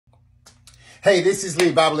Hey, this is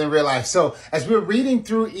Lee, Bible in Real Life. So as we're reading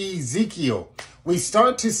through Ezekiel, we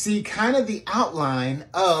start to see kind of the outline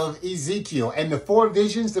of Ezekiel, and the four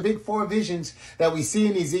visions, the big four visions that we see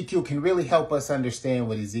in Ezekiel can really help us understand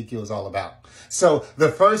what Ezekiel is all about. So the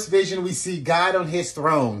first vision, we see God on his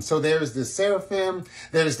throne. So there's the seraphim,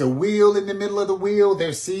 there's the wheel in the middle of the wheel.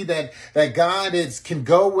 There's see that God can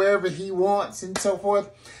go wherever he wants and so forth.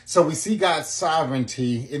 So we see God's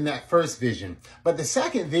sovereignty in that first vision. But the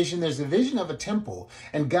second vision, there's a vision of a temple,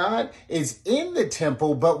 and God is in the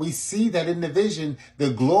temple, but we see that in the vision, the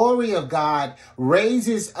glory of God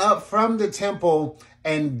raises up from the temple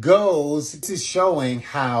and goes. This is showing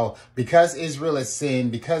how, because Israel has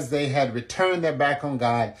sinned, because they had returned their back on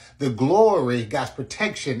God, the glory, God's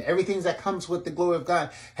protection, everything that comes with the glory of God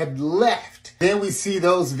had left. Then we see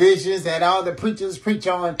those visions that all the preachers preach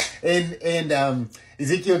on in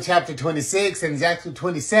Ezekiel chapter 26 and Ezekiel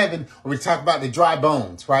 27, where we talk about the dry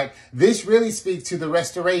bones, right? This really speaks to the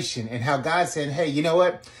restoration and how God said, hey, you know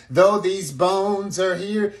what? Though these bones are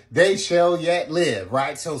here, they shall yet live,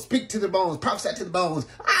 right? So speak to the bones, prophesy to the bones.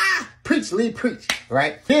 Preach, Lee, preach,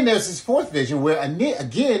 right? Then there's this fourth vision where,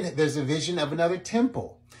 again, there's a vision of another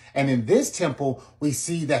temple. And in this temple, we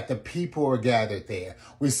see that the people are gathered there.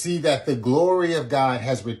 We see that the glory of God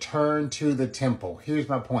has returned to the temple. Here's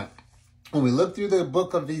my point. When we look through the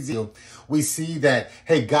book of Ezekiel, we see that,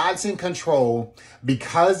 hey, God's in control.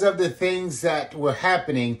 Because of the things that were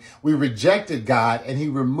happening, we rejected God and he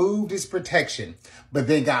removed his protection. But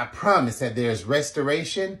then God promised that there's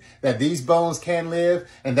restoration, that these bones can live,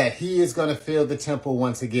 and that he is going to fill the temple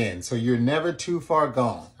once again. So you're never too far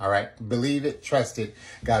gone. All right. Believe it, trust it.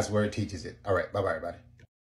 God's word teaches it. All right. Bye-bye, everybody.